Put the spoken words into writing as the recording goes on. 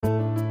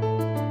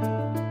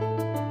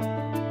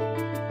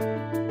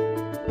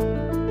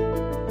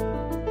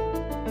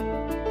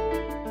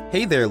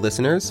Hey there,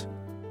 listeners.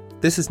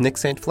 This is Nick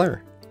St.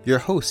 Fleur, your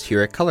host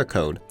here at Color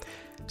Code.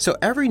 So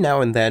every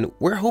now and then,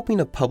 we're hoping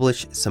to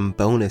publish some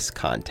bonus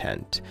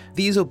content.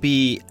 These will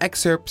be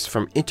excerpts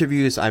from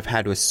interviews I've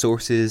had with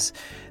sources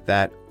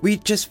that we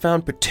just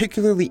found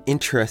particularly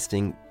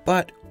interesting,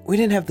 but we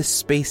didn't have the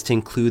space to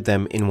include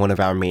them in one of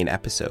our main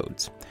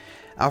episodes.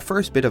 Our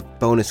first bit of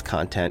bonus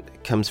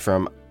content comes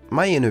from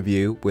my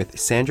interview with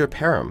Sandra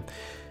Parham.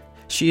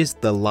 She is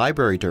the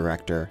library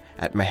director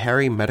at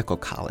Meharry Medical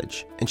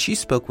College, and she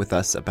spoke with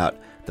us about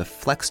the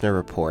Flexner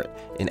Report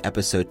in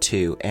episode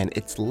 2 and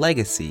its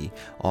legacy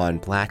on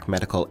Black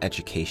medical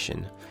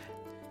education.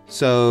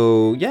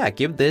 So yeah,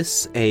 give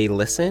this a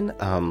listen.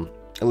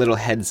 A little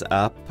heads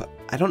up.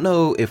 I don't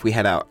know if we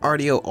had our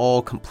audio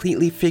all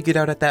completely figured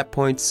out at that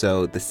point,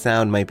 so the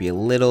sound might be a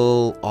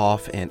little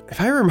off. And if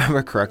I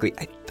remember correctly,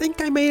 I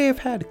think I may have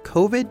had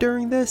COVID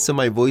during this, so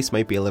my voice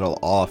might be a little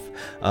off.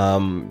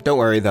 Don't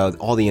worry though,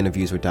 all the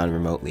interviews were done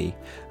remotely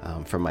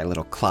from my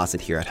little closet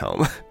here at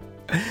home.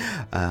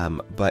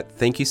 But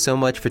thank you so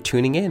much for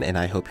tuning in, and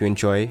I hope you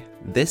enjoy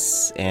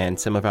this and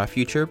some of our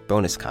future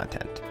bonus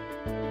content.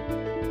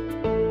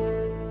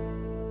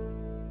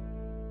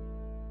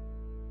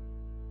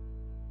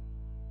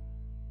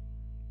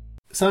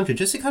 Sandra,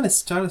 just to kind of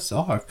start us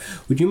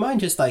off, would you mind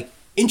just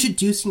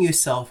introducing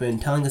yourself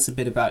and telling us a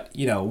bit about,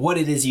 what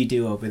it is you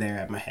do over there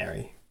at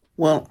Meharry?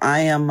 Well, I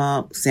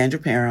am Sandra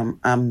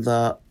Parham. I'm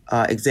the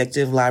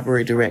executive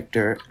library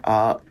director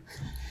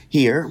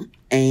here,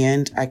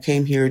 and I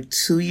came here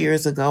 2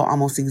 years ago,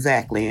 almost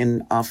exactly,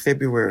 in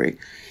February,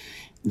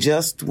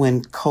 just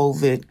when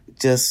COVID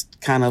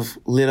just kind of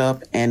lit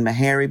up and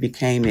Meharry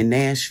became, in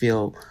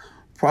Nashville,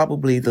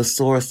 probably the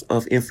source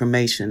of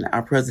information.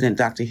 Our president,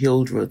 Dr.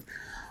 Hildreth,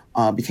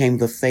 became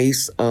the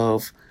face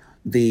of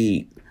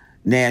the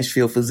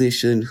Nashville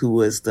physician who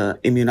was the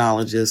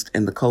immunologist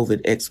and the COVID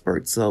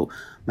expert. So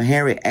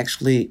Meharry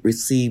actually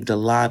received a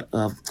lot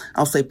of,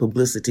 I'll say,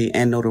 publicity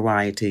and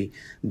notoriety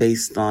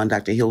based on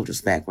Dr. Hildreth's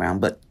background.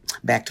 But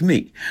back to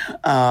me.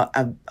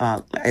 As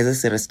I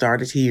said, I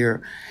started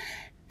here.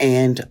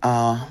 And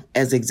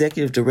as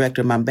executive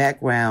director, my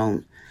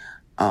background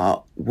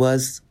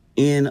was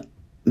in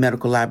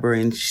medical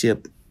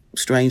librarianship.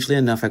 Strangely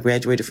enough, I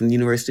graduated from the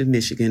University of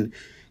Michigan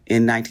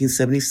in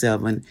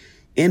 1977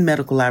 in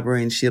medical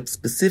librarianship,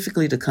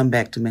 specifically to come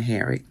back to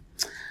Meharry.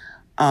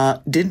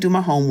 Didn't do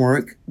my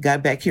homework,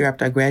 got back here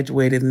after I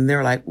graduated, and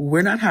they're like,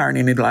 we're not hiring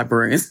any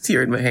librarians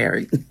here in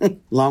Meharry.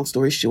 Long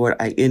story short,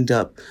 I end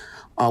up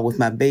with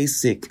my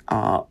basic,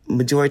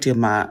 majority of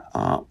my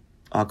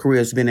career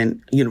has been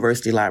in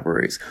university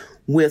libraries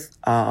with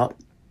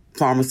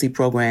pharmacy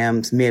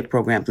programs, med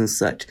programs, and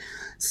such.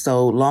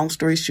 So long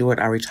story short,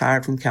 I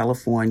retired from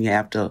California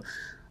after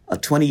a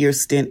 20-year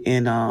stint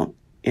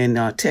in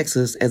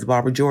Texas as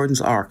Barbara Jordan's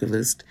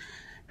archivist,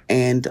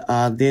 and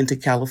then to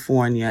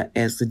California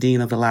as the dean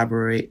of the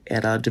library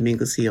at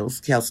Dominguez Hills,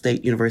 Cal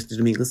State University,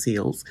 Dominguez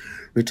Hills.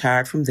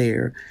 Retired from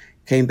there,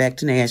 came back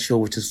to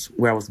Nashville, which is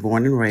where I was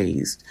born and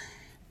raised,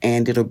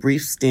 and did a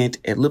brief stint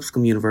at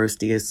Lipscomb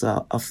University as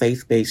a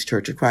faith-based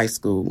Church of Christ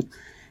school.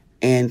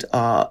 And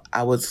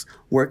I was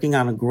working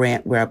on a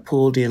grant where I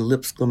pulled in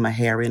Lipscomb,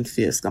 Meharry, and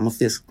Fisk. I'm a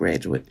Fisk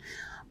graduate.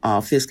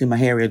 Fisk and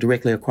Meharry are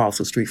directly across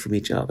the street from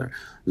each other.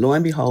 Lo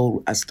and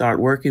behold, I started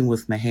working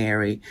with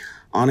Meharry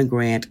on a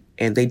grant,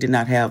 and they did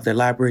not have their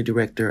library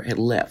director had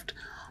left.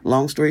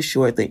 Long story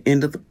short, the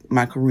end of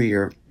my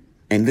career,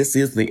 and this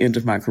is the end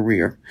of my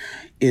career,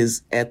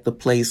 is at the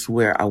place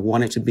where I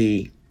wanted to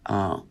be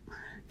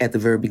at the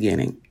very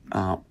beginning.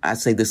 I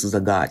say this is a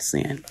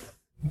godsend.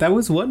 That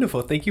was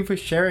wonderful. Thank you for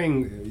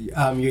sharing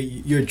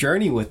your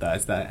journey with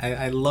us.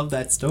 I love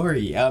that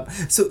story.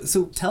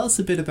 So tell us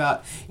a bit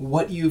about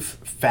what you've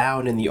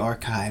found in the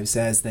archives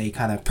as they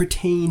kind of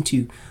pertain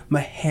to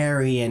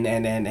Meharry and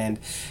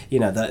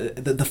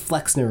the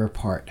Flexner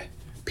Report.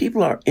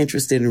 People are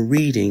interested in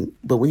reading,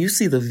 but when you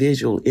see the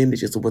visual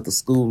images of what the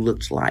school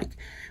looks like,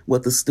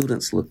 what the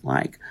students look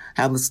like,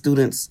 how the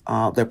students,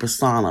 their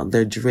persona,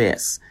 their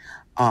dress,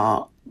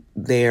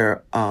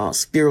 their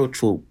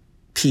spiritual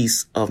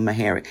piece of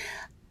Meharry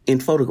in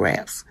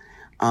photographs.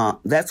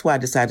 That's why I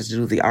decided to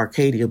do the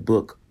Arcadia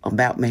book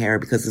about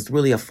Meharry, because it's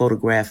really a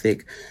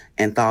photographic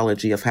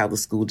anthology of how the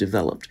school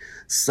developed.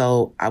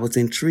 So I was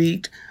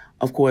intrigued,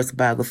 of course,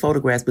 by the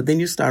photographs, but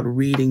then you start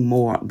reading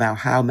more about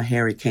how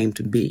Meharry came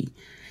to be.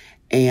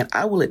 And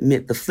I will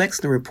admit the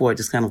Flexner Report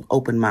just kind of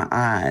opened my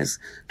eyes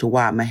to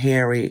why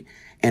Meharry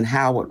and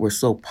Howard were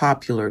so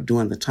popular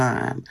during the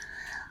time.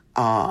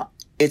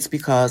 It's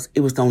because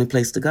it was the only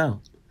place to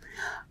go.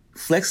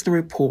 Flexner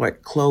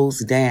Report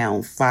closed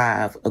down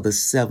 5 of the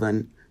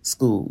 7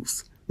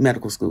 schools,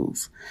 medical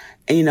schools.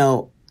 And,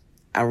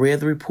 I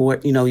read the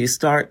report, you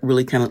start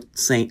really kind of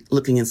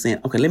looking and saying,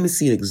 okay, let me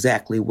see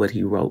exactly what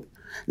he wrote.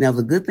 Now,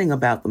 the good thing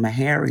about the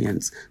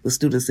Meharrians, the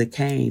students that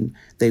came,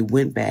 they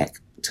went back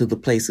to the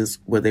places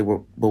where they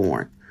were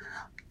born.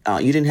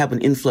 You didn't have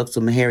an influx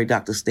of Meharry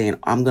doctors saying,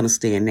 I'm going to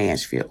stay in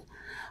Nashville.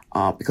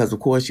 because, of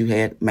course, you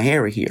had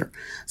Meharry here.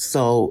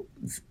 So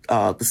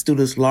the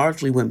students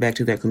largely went back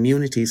to their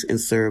communities and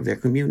served their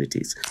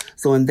communities.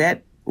 So in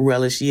that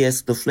relish,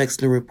 yes, the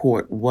Flexner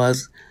Report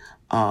was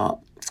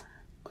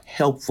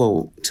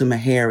helpful to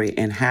Meharry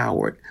and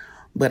Howard.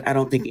 But I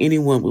don't think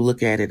anyone would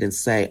look at it and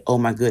say, oh,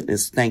 my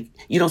goodness,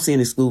 you don't see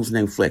any schools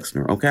named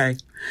Flexner, okay?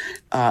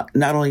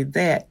 Not only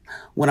that,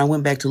 when I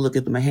went back to look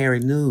at the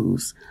Meharry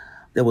News,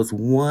 there was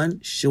one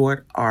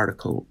short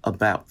article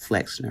about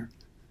Flexner.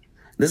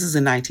 This is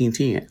in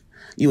 1910.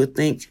 You would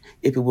think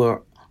if it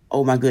were,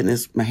 oh, my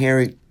goodness,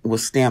 Meharry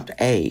was stamped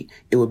A,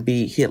 it would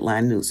be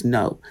headline news.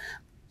 No.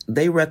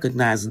 They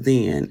recognized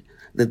then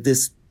that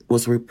this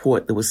was a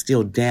report that was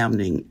still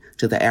damning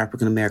to the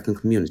African-American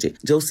community.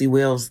 Josie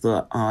Wells,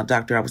 the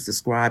doctor I was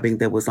describing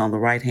that was on the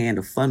right hand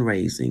of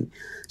fundraising,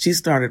 she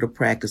started a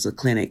practice, a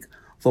clinic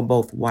for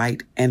both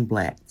white and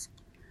blacks.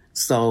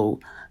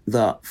 So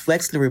the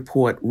Flexner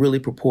Report really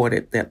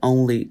purported that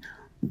only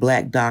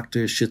black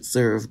doctors should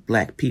serve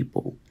black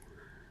people.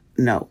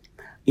 No.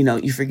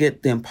 You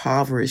forget the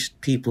impoverished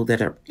people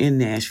that are in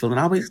Nashville.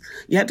 And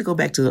you have to go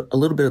back to a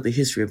little bit of the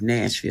history of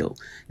Nashville.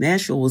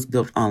 Nashville was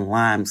built on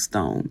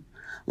limestone.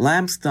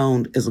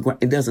 Limestone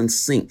it doesn't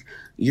sink.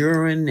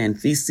 Urine and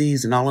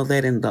feces and all of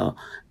that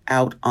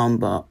out on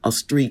the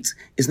streets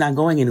is not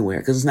going anywhere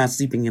because it's not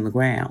seeping in the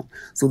ground.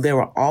 So there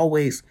were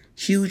always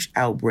huge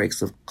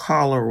outbreaks of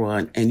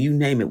cholera and you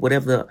name it,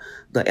 whatever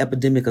the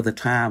epidemic of the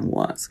time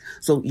was.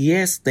 So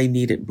yes, they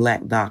needed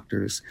black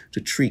doctors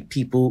to treat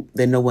people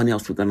that no one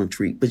else was going to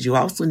treat. But you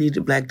also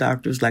needed black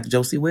doctors like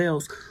Josie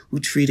Wells who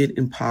treated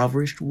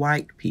impoverished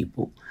white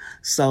people.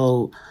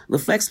 So the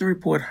Flexner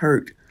Report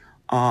hurt.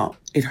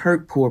 It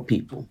hurt poor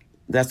people.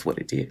 That's what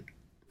it did.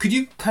 Could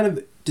you kind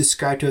of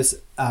describe to us,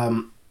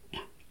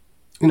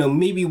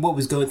 maybe what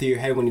was going through your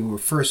head when you were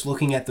first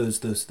looking at those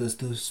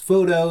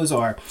photos,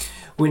 or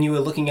when you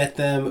were looking at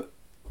them?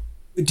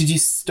 Did you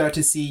start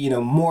to see,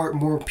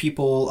 more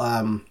people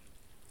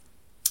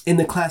in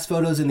the class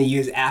photos in the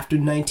years after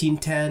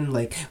 1910?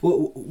 Like,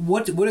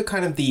 what are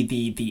kind of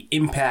the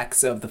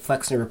impacts of the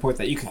Flexner Report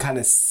that you can kind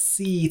of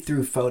see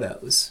through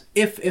photos?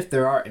 If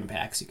there are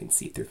impacts you can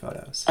see through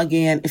photos.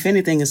 Again, if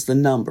anything, it's the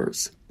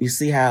numbers. You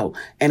see how,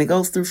 and it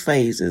goes through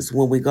phases.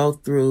 When we go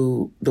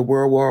through the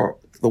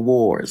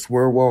wars,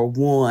 World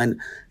War I,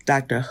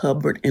 Dr.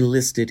 Hubbard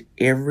enlisted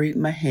every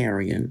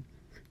Meharryan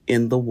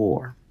in the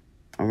war.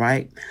 All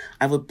right?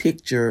 I have a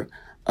picture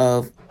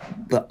of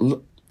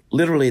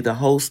literally the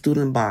whole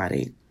student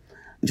body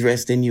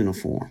dressed in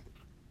uniform.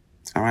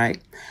 All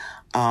right?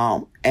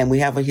 And we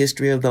have a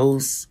history of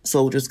those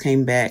soldiers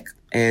came back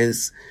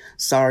as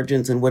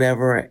sergeants and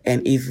whatever,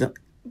 and even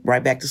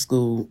right back to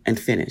school and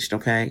finished,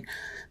 okay?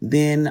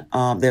 Then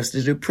there's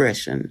the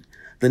Depression.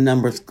 The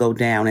numbers go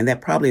down, and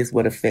that probably is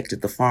what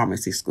affected the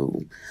pharmacy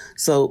school.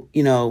 So,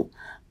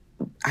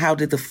 how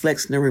did the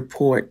Flexner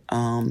Report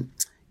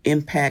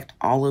impact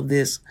all of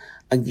this?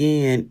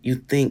 Again, you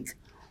think,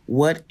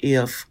 what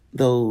if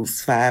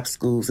those 5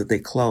 schools that they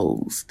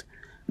closed,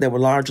 that were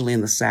largely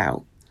in the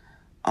South,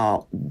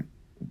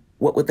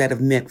 what would that have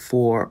meant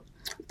for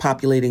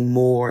populating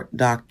more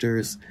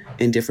doctors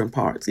in different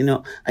parts?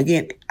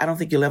 Again, I don't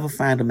think you'll ever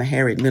find a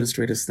Meharry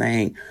administrator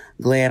saying,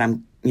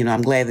 I'm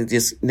glad they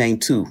just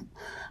named 2.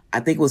 I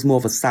think it was more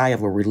of a sigh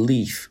of a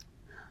relief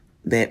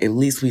that at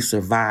least we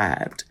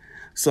survived.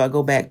 So I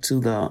go back to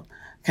the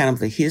kind of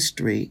the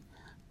history,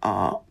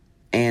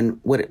 and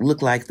what it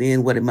looked like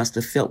then, what it must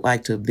have felt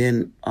like to have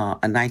been a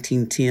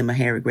 1910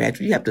 Meharry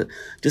graduate. You have to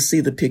just see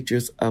the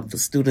pictures of the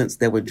students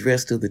that were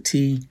dressed to the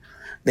T.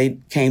 They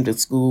came to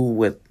school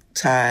with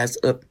ties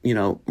up,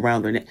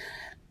 around their neck.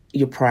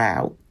 You're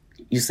proud.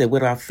 You say, what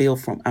do I feel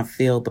from? I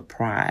feel the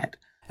pride.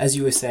 As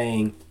you were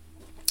saying,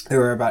 there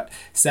were about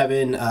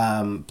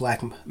 7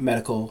 black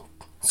medical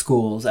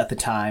schools at the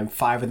time.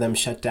 5 of them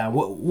shut down.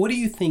 What do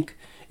you think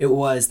it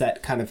was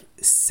that kind of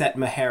set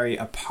Meharry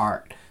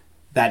apart,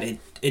 that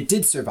it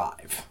did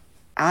survive?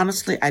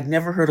 Honestly, I'd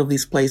never heard of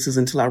these places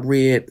until I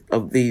read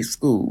of these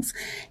schools.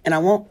 And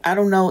I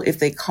don't know if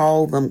they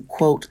call them,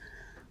 quote,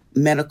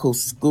 medical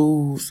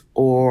schools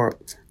or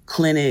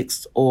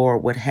clinics or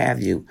what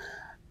have you.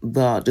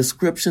 The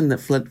description that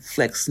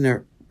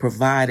Flexner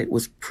provided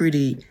was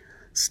pretty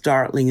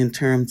startling in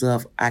terms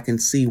of I can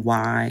see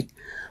why.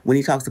 When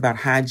he talks about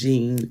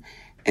hygiene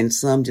and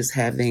some just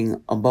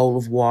having a bowl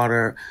of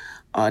water,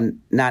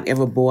 not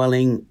ever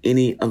boiling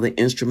any of the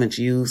instruments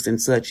used and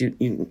such,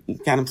 you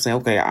kind of say,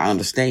 okay, I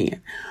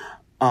understand.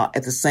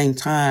 At the same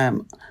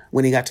time,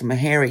 when he got to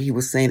Meharry, he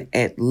was saying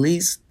at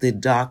least the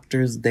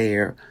doctors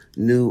there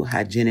knew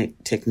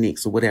hygienic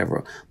techniques or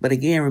whatever. But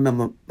again,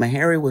 remember,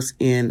 Meharry was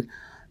in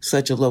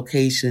such a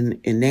location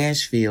in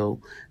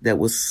Nashville that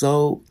was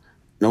so,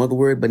 no other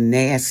word but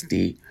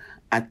nasty.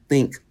 I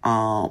think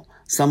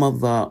some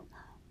of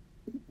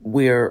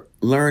we're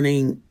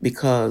learning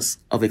because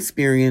of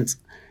experience,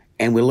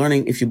 and we're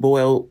learning if you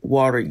boil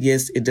water,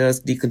 yes, it does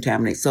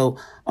decontaminate. So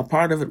a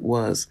part of it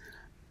was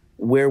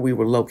where we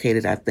were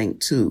located, I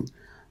think, too.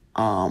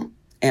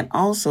 And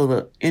also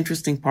the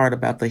interesting part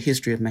about the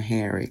history of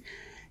Meharry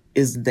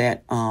is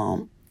that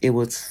It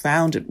was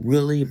founded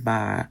really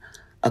by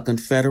a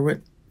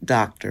Confederate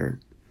doctor,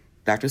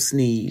 Dr.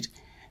 Sneed,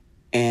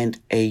 and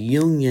a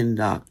Union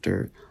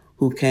doctor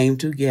who came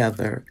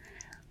together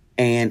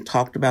and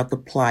talked about the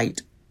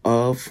plight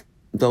of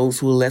those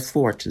who were less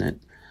fortunate.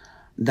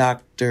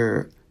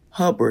 Dr.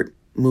 Hubbard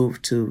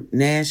moved to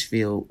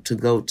Nashville to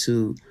go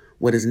to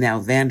what is now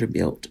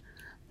Vanderbilt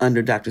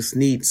under Dr.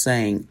 Sneed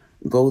saying,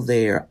 go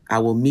there, I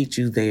will meet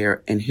you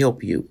there and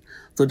help you.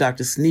 So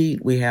Dr.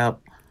 Sneed, we have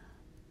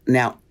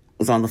now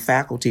was on the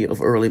faculty of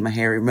early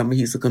Meharry. Remember,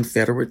 he's a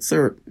Confederate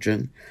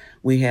surgeon.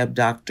 We have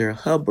Dr.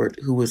 Hubbard,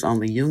 who was on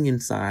the Union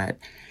side.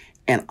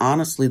 And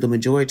honestly, the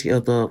majority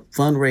of the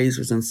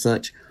fundraisers and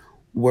such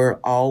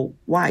were all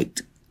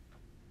white.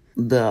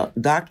 The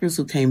doctors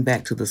who came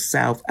back to the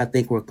South, I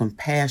think, were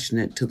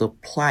compassionate to the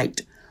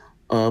plight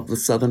of the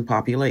Southern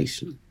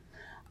population.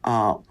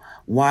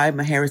 Why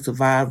Meharry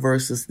survived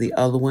versus the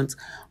other ones?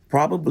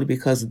 Probably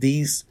because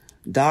these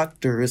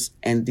doctors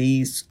and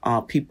these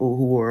people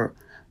who were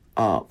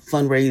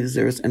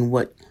fundraisers and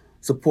what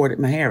supported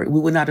Meharry, we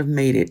would not have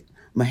made it.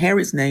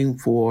 Meharry's named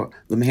for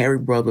the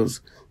Meharry brothers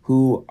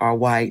who are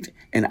white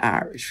and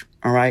Irish,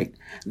 all right?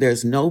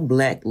 There's no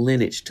black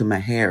lineage to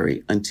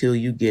Meharry until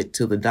you get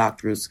to the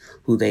doctors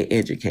who they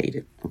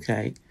educated,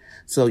 okay?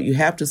 So you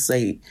have to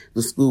say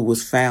the school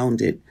was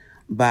founded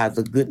by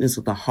the goodness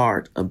of the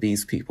heart of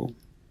these people.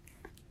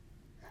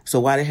 So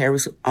why did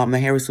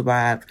Meharry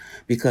survive?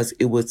 Because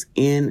it was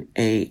in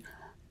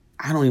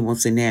I don't even want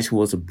to say Nashville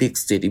was a big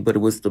city, but it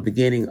was the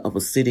beginning of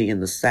a city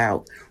in the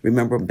South.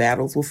 Remember,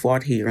 battles were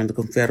fought here in the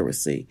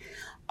Confederacy.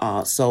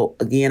 So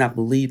again, I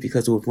believe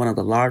because it was one of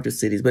the larger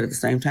cities, but at the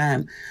same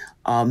time,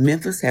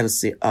 Memphis had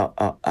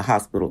a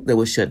hospital that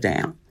was shut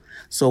down.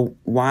 So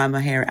why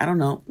Meharry? I don't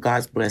know.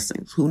 God's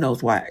blessings. Who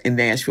knows why in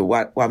Nashville,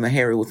 why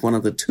Meharry was one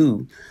of the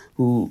two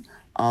who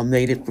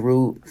made it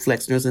through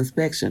Flexner's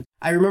inspection.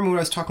 I remember when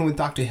I was talking with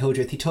Dr.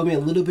 Hildreth, he told me a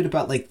little bit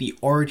about like the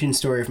origin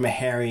story of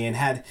Meharry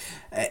and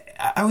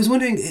I was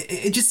wondering,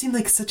 it just seemed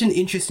like such an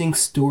interesting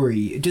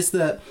story. Just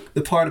the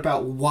part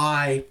about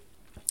why,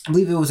 I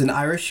believe it was an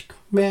Irish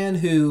man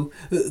who,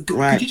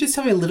 right. Could you just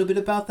tell me a little bit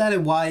about that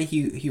and why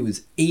he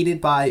was aided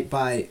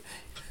by,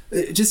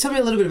 just tell me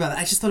a little bit about that.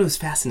 I just thought it was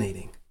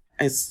fascinating.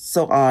 It's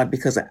so odd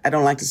because I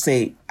don't like to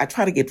say, I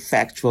try to get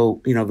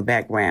factual, the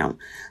background.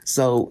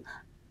 So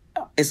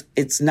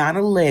it's not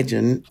a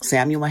legend.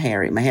 Samuel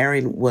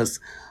Meharry was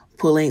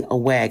pulling a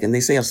wagon. They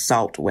say a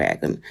salt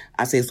wagon.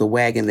 I say it's a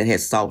wagon that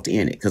has salt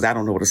in it because I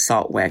don't know what a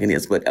salt wagon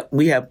is. But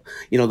we have,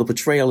 the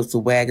portrayal is a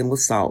wagon with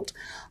salt.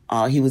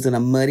 He was in a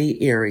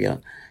muddy area.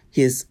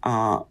 His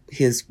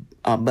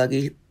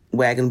buggy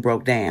wagon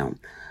broke down.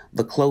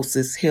 The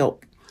closest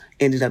help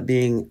ended up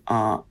being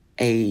a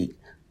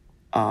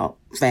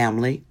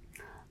family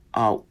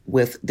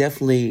with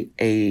definitely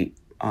a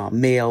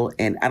male,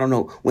 and I don't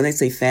know, when they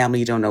say family,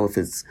 you don't know if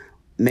it's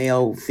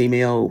male,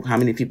 female, how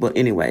many people.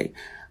 Anyway,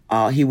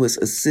 he was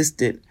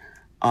assisted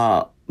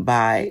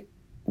by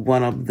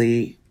one of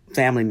the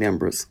family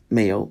members,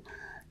 male,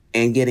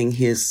 and getting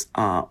his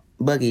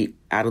buggy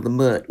out of the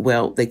mud.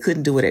 Well, they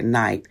couldn't do it at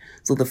night,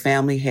 so the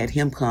family had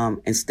him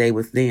come and stay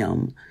with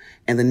them,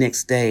 and the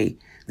next day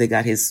they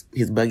got his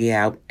buggy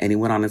out and he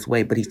went on his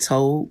way. But he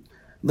told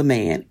the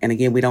man, and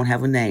again, we don't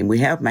have a name. We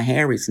have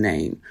Meharry's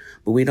name,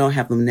 but we don't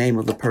have the name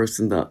of the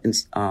person, the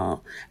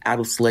out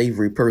of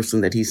slavery person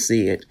that he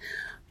said.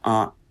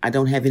 I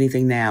don't have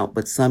anything now,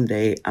 but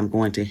someday I'm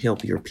going to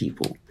help your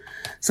people.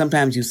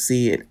 Sometimes you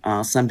see it.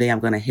 Someday I'm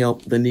going to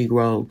help the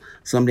Negro.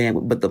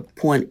 But the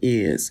point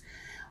is,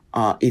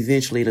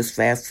 eventually, let's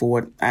fast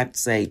forward, I'd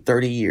say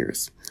 30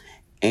 years,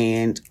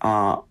 and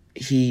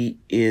he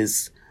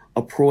is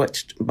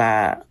approached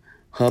by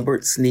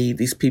Hubbard, Sneed,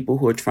 these people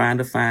who are trying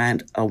to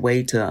find a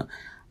way to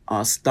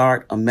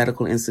start a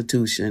medical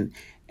institution,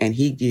 and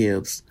he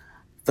gives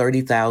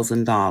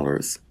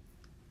 $30,000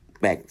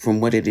 back from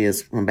what it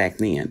is from back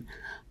then.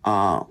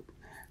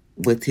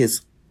 With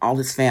all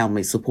his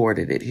family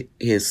supported it.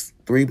 His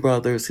three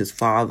brothers, his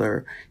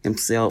father,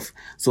 himself.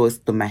 So it's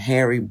the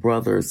Meharry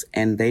brothers,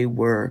 and they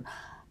were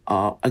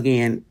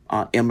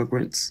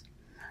immigrants,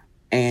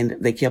 and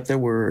they kept their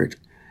word,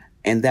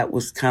 and that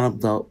was kind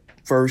of the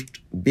first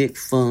big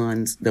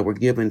funds that were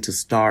given to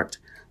start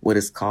what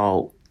is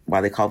called, why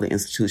they call the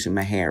institution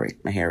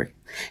Meharry.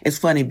 It's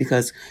funny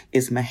because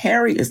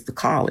Meharry is the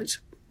college,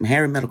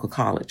 Meharry Medical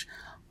College.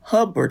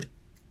 Hubbard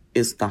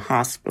is the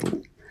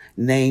hospital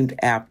named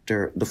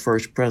after the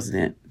first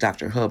president,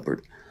 Dr.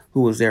 Hubbard,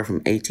 who was there from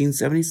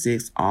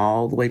 1876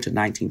 all the way to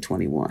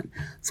 1921.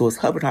 So it's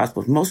Hubbard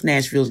Hospital. Most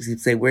Nashvilleians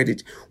say, where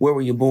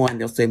were you born?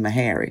 They'll say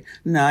Meharry.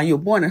 No, you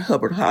were born in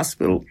Hubbard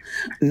Hospital,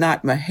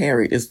 not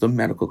Meharry is the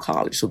medical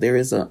college. So it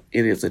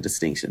is a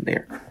distinction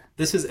there.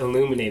 This was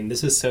illuminating.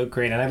 This was so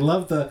great. And I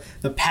love the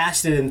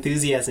passionate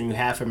enthusiasm you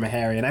have for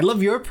Meharry. And I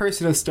love your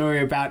personal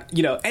story about,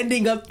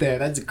 ending up there.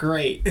 That's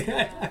great.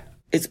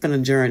 It's been a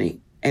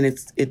journey. And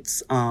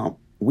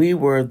we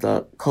were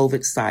the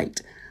COVID site.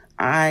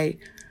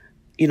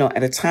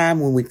 At a time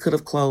when we could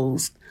have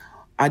closed,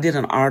 I did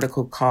an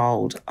article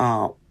called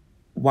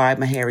Why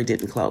Meharry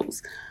Didn't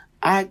Close.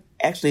 I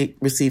actually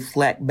received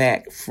flack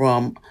back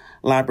from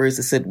libraries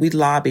that said we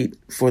lobbied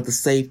for the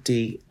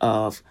safety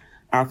of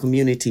our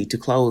community to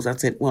close. I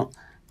said, well,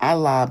 I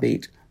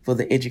lobbied for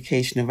the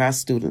education of our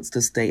students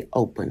to stay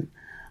open.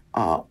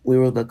 We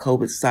were the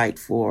COVID site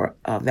for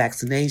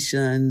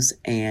vaccinations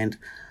and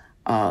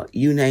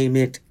you name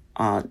it,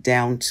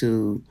 down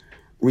to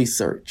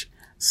research.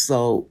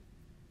 So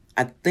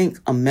I think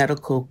a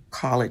medical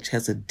college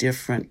has a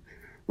different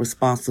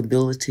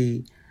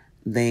responsibility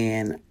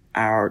than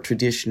our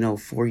traditional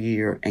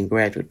 4-year and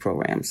graduate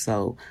program.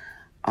 So,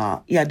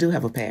 I do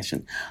have a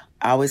passion.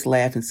 I always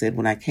laughed and said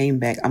when I came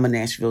back, I'm a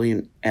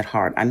Nashvilleian at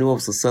heart. I knew I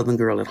was a Southern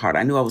girl at heart.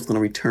 I knew I was going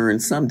to return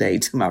someday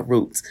to my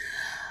roots.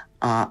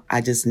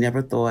 I just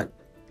never thought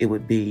it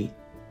would be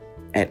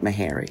at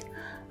Meharry.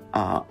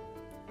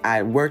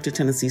 I worked at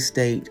Tennessee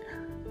State.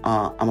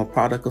 I'm a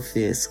product of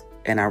Fisk,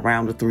 and I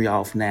round the 3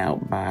 off now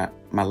by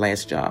my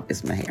last job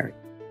is Meharry.